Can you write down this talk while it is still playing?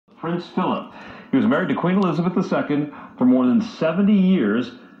Prince Philip. He was married to Queen Elizabeth II for more than 70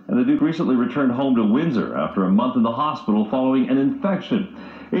 years, and the Duke recently returned home to Windsor after a month in the hospital following an infection.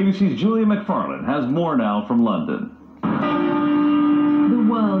 ABC's Julia McFarlane has more now from London. The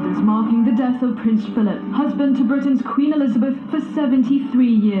world is marking the death of Prince Philip, husband to Britain's Queen Elizabeth for 73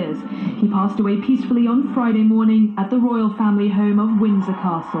 years. He passed away peacefully on Friday morning at the royal family home of Windsor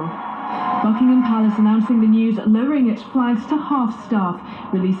Castle. Buckingham Palace announcing the news, lowering its flags to half-staff,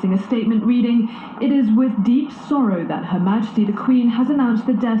 releasing a statement reading, "It is with deep sorrow that Her Majesty the Queen has announced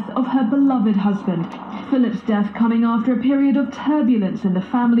the death of her beloved husband." Philip's death coming after a period of turbulence in the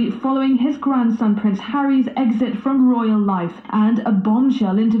family following his grandson Prince Harry's exit from royal life and a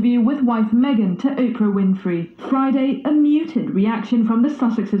bombshell interview with wife Meghan to Oprah Winfrey. Friday, a muted reaction from the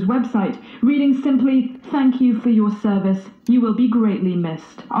Sussex's website, reading simply, "Thank you for your service. You will be greatly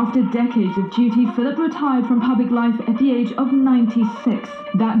missed." After decades of duty, Philip retired from public life at the age of 96.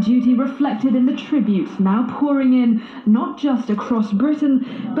 That duty reflected in the tributes now pouring in, not just across Britain,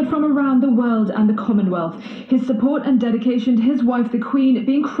 but from around the world and the Commonwealth. His support and dedication to his wife, the Queen,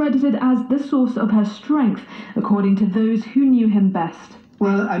 being credited as the source of her strength, according to those who knew him best.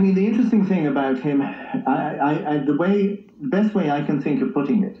 Well, I mean, the interesting thing about him, the best way I can think of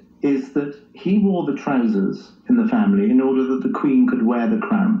putting it is that he wore the trousers in the family in order that the Queen could wear the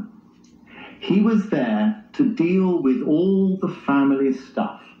crown. He was there to deal with all the family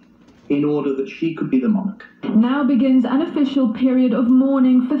stuff in order that she could be the monarch. Now begins an official period of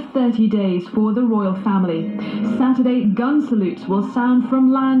mourning for 30 days for the royal family. Saturday, gun salutes will sound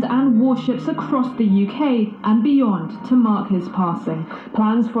from land and warships across the UK and beyond to mark his passing.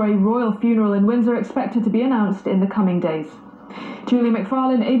 Plans for a royal funeral in Windsor expected to be announced in the coming days. Julia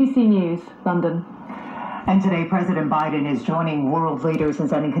McFarlane, ABC News, London. And today, President Biden is joining world leaders in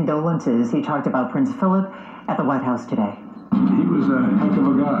sending condolences. He talked about Prince Philip at the White House today. He was a heck of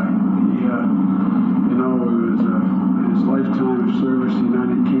a guy. It was his lifetime of service to the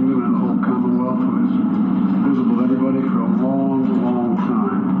United Kingdom and the whole Commonwealth was visible to everybody for a long, long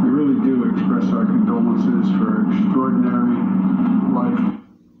time. We really do express our condolences for extraordinary life.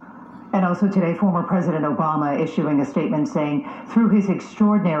 And also today, former President Obama issuing a statement saying, through his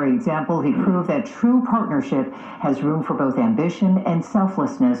extraordinary example, he proved that true partnership has room for both ambition and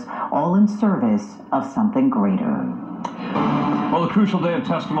selflessness, all in service of something greater. Well, a crucial day of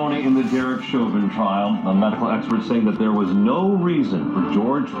testimony in the Derek Chauvin trial. A medical expert saying that there was no reason for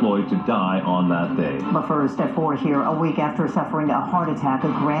George Floyd to die on that day. But first, at 4 here, a week after suffering a heart attack, a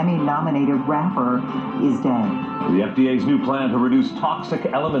Grammy-nominated rapper is dead. The FDA's new plan to reduce toxic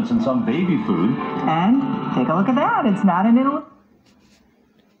elements in some baby food. And take a look at that. It's not in Italy.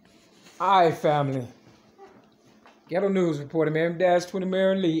 All right, family. Ghetto News reporter, ML-20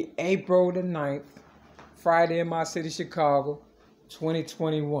 Mary Lee, April the 9th, Friday in my city, Chicago,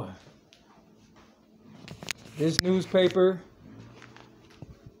 2021. This newspaper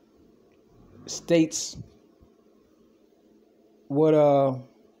states what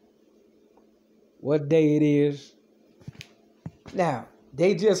day it is. Now,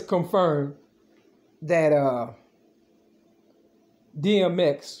 they just confirmed that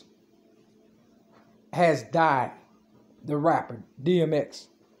DMX has died, the rapper DMX.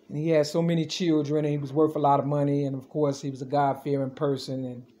 And he had so many children, and he was worth a lot of money, and of course he was a God-fearing person.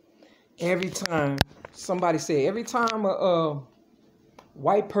 And every time a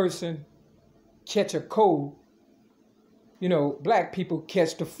white person catch a cold, black people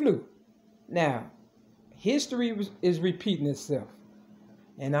catch the flu. Now, history is repeating itself.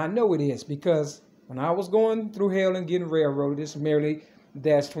 And I know it is, because when I was going through hell and getting railroaded, this is Mary Lee,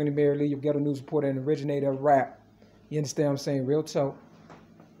 -20 Mary Lee, your Ghetto News reporter and originator of rap. You understand what I'm saying? Real talk.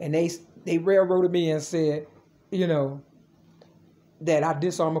 And they railroaded me and said, that I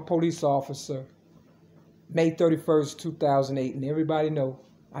disarmed a police officer May 31st, 2008. And everybody know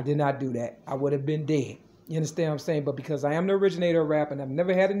I did not do that. I would have been dead. You understand what I'm saying? But because I am the originator of rap and I've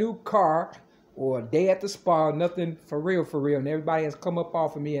never had a new car or a day at the spa, nothing for real. And everybody has come up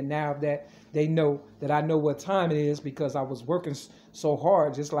off of me. And now that they know that I know what time it is because I was working so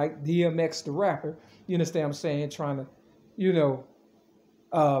hard, just like DMX the rapper. You understand what I'm saying? Trying to,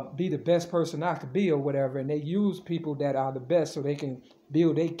 be the best person I could be or whatever. And they use people that are the best so they can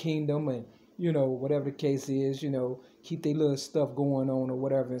build their kingdom and, whatever the case is, keep their little stuff going on or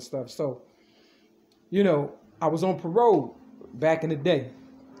whatever and stuff. So, I was on parole back in the day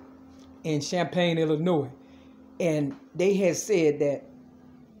in Champaign, Illinois. And they had said that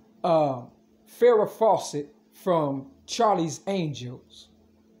Farrah Fawcett from Charlie's Angels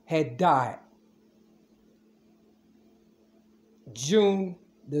had died June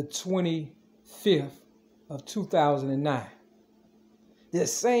the 25th of 2009. the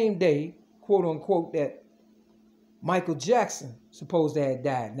same day, quote unquote, that Michael Jackson supposed to have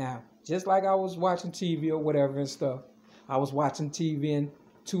died. Now, just like I was watching TV or whatever and stuff, I was watching TV in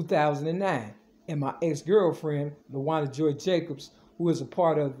 2009. And my ex-girlfriend, LaWanda Joy Jacobs, who is a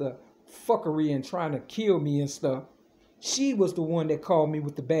part of the fuckery and trying to kill me and stuff, she was the one that called me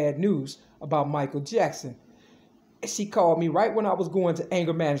with the bad news about Michael Jackson. She called me right when I was going to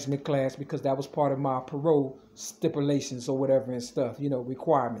anger management class because that was part of my parole stipulations or whatever and stuff,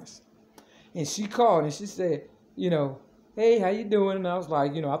 requirements. And she called and she said, hey, how you doing? And I was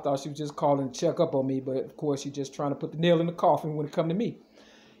like, I thought she was just calling to check up on me. But of course, she's just trying to put the nail in the coffin when it come to me.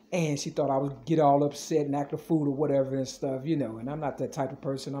 And she thought I would get all upset and act a fool or whatever and stuff, And I'm not that type of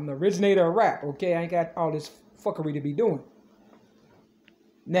person. I'm the originator of rap, okay? I ain't got all this fuckery to be doing.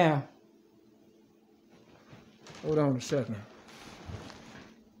 Now, hold on a second.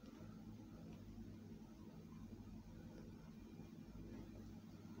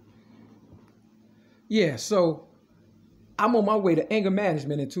 Yeah, so I'm on my way to anger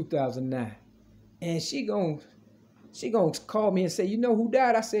management in 2009. And she gonna call me and say, you know who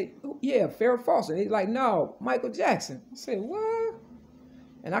died? I said, yeah, Farrah Fawcett. He's like, no, Michael Jackson. I said, what?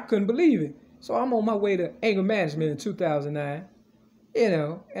 And I couldn't believe it. So I'm on my way to anger management in 2009,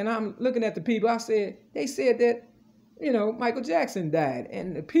 and I'm looking at the people. I said, they said that, Michael Jackson died.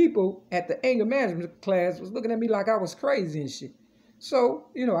 And the people at the anger management class was looking at me like I was crazy and shit. So,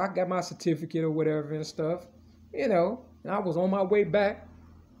 I got my certificate or whatever and stuff, and I was on my way back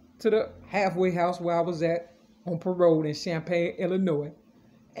to the halfway house where I was at on parole in Champaign, Illinois.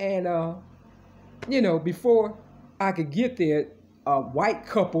 And, before I could get there, a white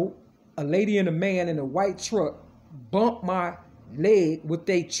couple, a lady and a man in a white truck, bumped my leg with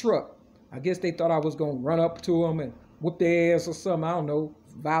their truck. I guess they thought I was going to run up to them and whoop their ass or something. I don't know,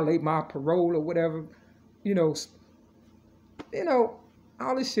 violate my parole or whatever.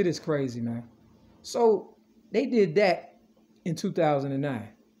 All this shit is crazy, man. So they did that in 2009.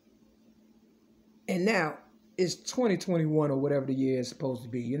 And now it's 2021 or whatever the year is supposed to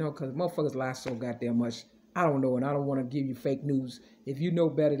be, because motherfuckers lie so goddamn much. I don't know, and I don't want to give you fake news. If you know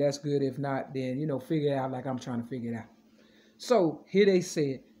better, that's good. If not, then, figure it out like I'm trying to figure it out. So here they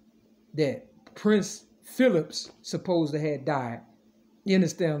said that Prince Phillips supposed to have died. You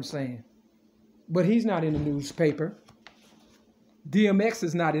understand what I'm saying? But he's not in the newspaper. DMX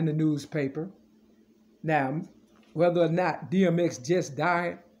is not in the newspaper. Now, whether or not DMX just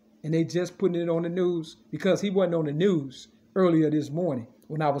died and they just putting it on the news, because he wasn't on the news earlier this morning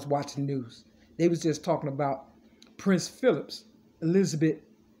when I was watching the news. They was just talking about Prince Phillips, Elizabeth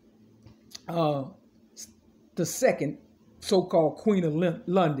the second, so-called Queen of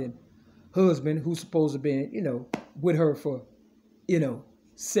London, husband who's supposed to have been, with her for,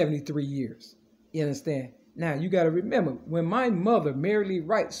 73 years. You understand? Now, you got to remember, when my mother, Mary Lee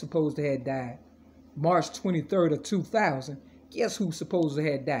Wright, supposed to have died, March 23rd of 2000, guess who supposed to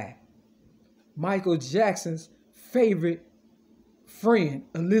have died? Michael Jackson's favorite friend,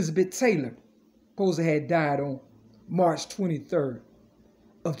 Elizabeth Taylor, supposed to have died on March 23rd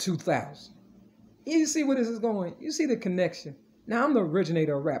of 2000. You see where this is going? You see the connection? Now, I'm the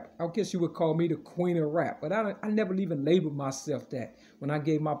originator of rap. I guess you would call me the queen of rap, but I never even labeled myself that when I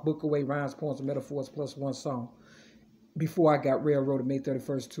gave my book away, Rhymes, Poems, and Metaphors plus one song, before I got railroaded May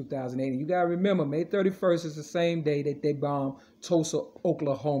 31st, 2008. And you got to remember, May 31st is the same day that they bombed Tulsa,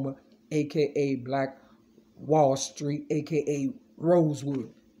 Oklahoma, a.k.a. Black Wall Street, a.k.a.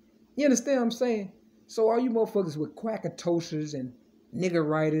 Rosewood. You understand what I'm saying? So all you motherfuckers with quackatoshers and nigger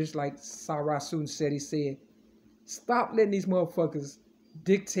writers, like Sarah Soon said, he said, stop letting these motherfuckers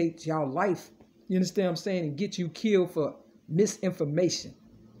dictate y'all life. You understand what I'm saying? And get you killed for misinformation.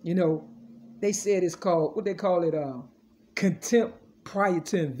 They said it's called, what they call it, contempt prior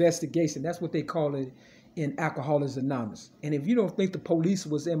to investigation. That's what they call it in Alcoholics Anonymous. And if you don't think the police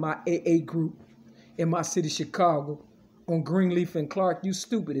was in my AA group in my city, Chicago, on Greenleaf and Clark, you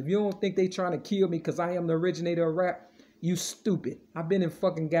stupid. If you don't think they trying to kill me because I am the originator of rap, you stupid. I've been in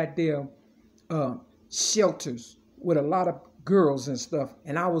fucking goddamn shelters with a lot of girls and stuff,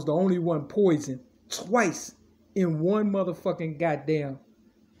 and I was the only one poisoned twice in one motherfucking goddamn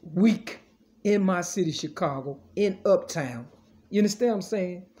week in my city, Chicago, in Uptown. You understand what I'm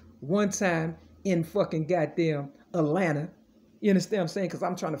saying? One time in fucking goddamn Atlanta. You understand what I'm saying? Because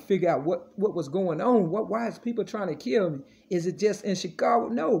I'm trying to figure out what was going on. Why is people trying to kill me? Is it just in Chicago?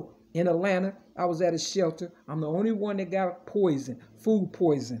 No. In Atlanta, I was at a shelter. I'm the only one that got poison, food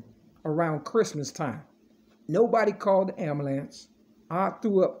poison, around Christmas time. Nobody called the ambulance. I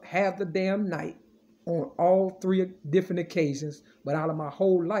threw up half the damn night on all three different occasions. But out of my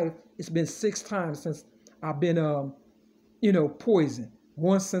whole life, it's been 6 times since I've been, poisoned.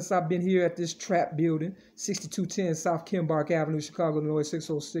 once since I've been here at this trap building, 6210 South Kimbark Avenue, Chicago, Illinois,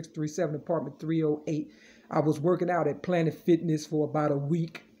 60637, apartment 308. I was working out at Planet Fitness for about a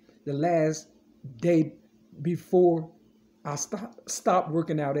week. The last day before I stopped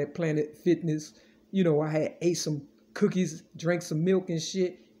working out at Planet Fitness, you know, I had ate some cookies, drank some milk and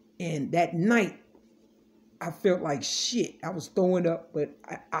shit. And that night, I felt like shit. I was throwing up, but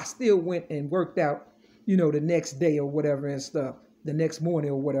I still went and worked out, you know, the next day or whatever and stuff, the next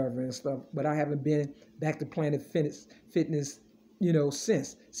morning or whatever and stuff. But I haven't been back to Planet Fitness, you know,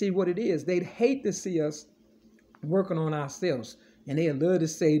 since. See what it is. They'd hate to see us working on ourselves. And they'd love to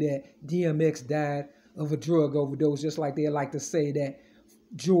say that DMX died of a drug overdose, just like they like to say that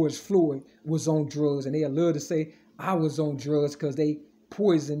George Floyd was on drugs. And they'd love to say I was on drugs because they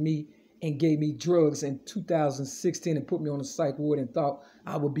poisoned me and gave me drugs in 2016 and put me on a psych ward and thought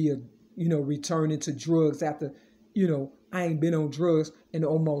I would be returning to drugs after, I ain't been on drugs in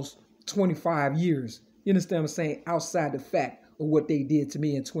almost 25 years. You understand what I'm saying? Outside the fact of what they did to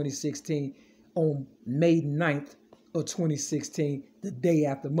me in 2016 on May 9th of 2016, the day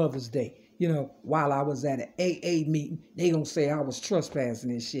after Mother's Day. While I was at an AA meeting, they gonna say I was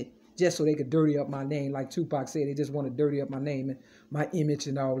trespassing and shit, just so they could dirty up my name. Like Tupac said, they just want to dirty up my name and my image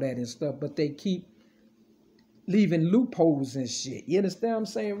and all that and stuff. But they keep leaving loopholes and shit. You understand what I'm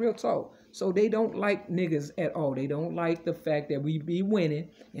saying? Real talk. So they don't like niggas at all. They don't like the fact that we be winning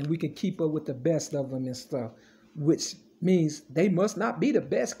and we can keep up with the best of them and stuff, which means they must not be the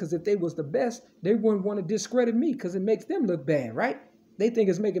best, because if they was the best, they wouldn't want to discredit me because it makes them look bad, right? They think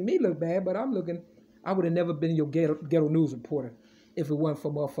it's making me look bad, but I would have never been your ghetto news reporter if it wasn't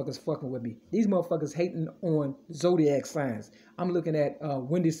for motherfuckers fucking with me. These motherfuckers hating on zodiac signs. I'm looking at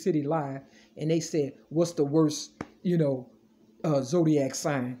Windy City Live, and they said, what's the worst, zodiac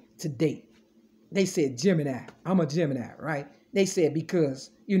sign to date? They said Gemini. I'm a Gemini, right? They said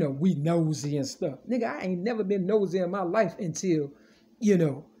because, we nosy and stuff. Nigga, I ain't never been nosy in my life until,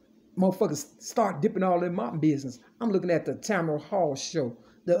 motherfuckers start dipping all in my business. I'm looking at the Tamara Hall show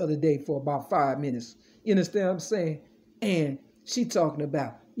the other day for about 5 minutes. You understand what I'm saying? And she talking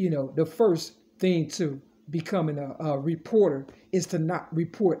about, the first thing to becoming a reporter is to not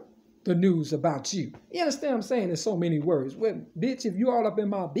report the news about you. You understand what I'm saying in so many words? Well, bitch, if you all up in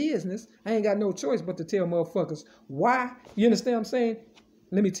my business, I ain't got no choice but to tell motherfuckers why. You understand what I'm saying?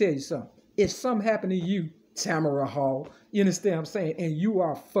 Let me tell you something. If something happened to you, Tamara Hall, you understand what I'm saying, and you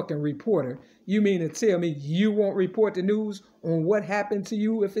are a fucking reporter, you mean to tell me you won't report the news on what happened to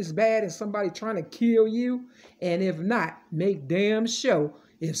you if it's bad and somebody trying to kill you? And if not, make damn sure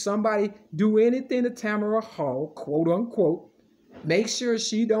if somebody do anything to Tamara Hall, quote unquote, make sure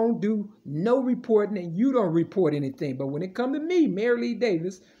she don't do no reporting and you don't report anything. But when it come to me, Mary Lee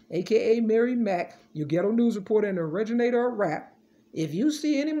Davis, a.k.a. Mary Mack, your ghetto news reporter and the originator of rap, if you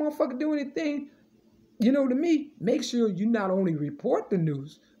see any motherfucker do anything, to me, make sure you not only report the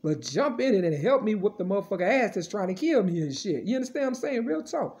news, but jump in it and help me whoop the motherfucker ass that's trying to kill me and shit. You understand what I'm saying? Real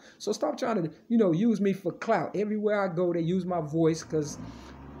talk. So stop trying to, use me for clout. Everywhere I go, they use my voice because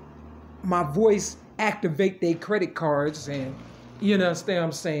my voice activate their credit cards, and you understand what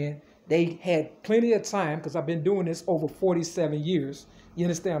I'm saying? They had plenty of time because I've been doing this over 47 years. You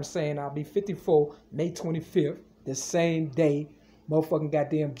understand what I'm saying? I'll be 54 May 25th, the same day motherfucking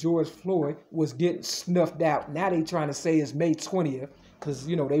goddamn George Floyd was getting snuffed out. Now they trying to say it's May 20th because,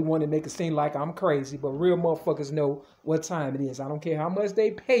 they want to make it seem like I'm crazy. But real motherfuckers know what time it is. I don't care how much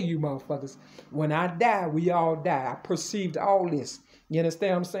they pay you motherfuckers. When I die, we all die. I perceived all this. You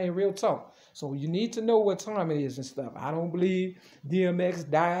understand what I'm saying? Real talk. So you need to know what time it is and stuff. I don't believe DMX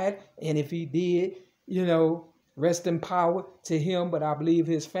died. And if he did, rest in power to him. But I believe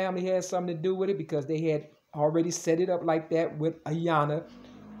his family had something to do with it because they had already set it up like that with Ayanna,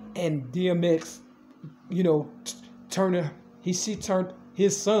 and DMX, she turned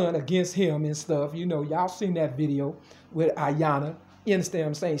his son against him and stuff. Y'all seen that video with Ayanna. You understand what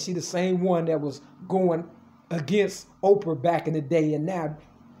I'm saying? She the same one that was going against Oprah back in the day, and now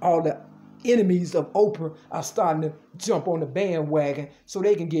all the enemies of Oprah are starting to jump on the bandwagon so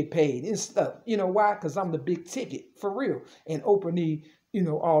they can get paid and stuff. You know why? Because I'm the big ticket, for real. And Oprah need,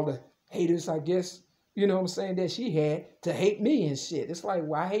 all the haters, I guess, you know what I'm saying, that she had to hate me and shit. It's like,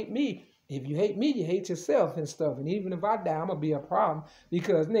 why hate me? If you hate me, you hate yourself and stuff. And even if I die, I'm going to be a problem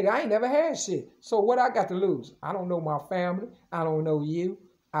because, nigga, I ain't never had shit. So what I got to lose? I don't know my family. I don't know you.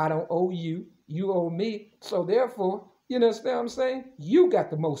 I don't owe you. You owe me. So therefore, you understand what I'm saying? You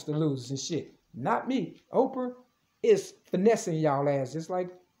got the most to lose and shit. Not me. Oprah is finessing y'all ass just like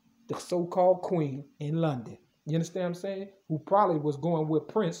the so-called queen in London. You understand what I'm saying? Who probably was going with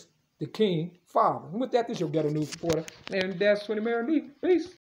Prince the King Father. And with that, this is your Ghetto News reporter, and that's 20 Mary me. Peace.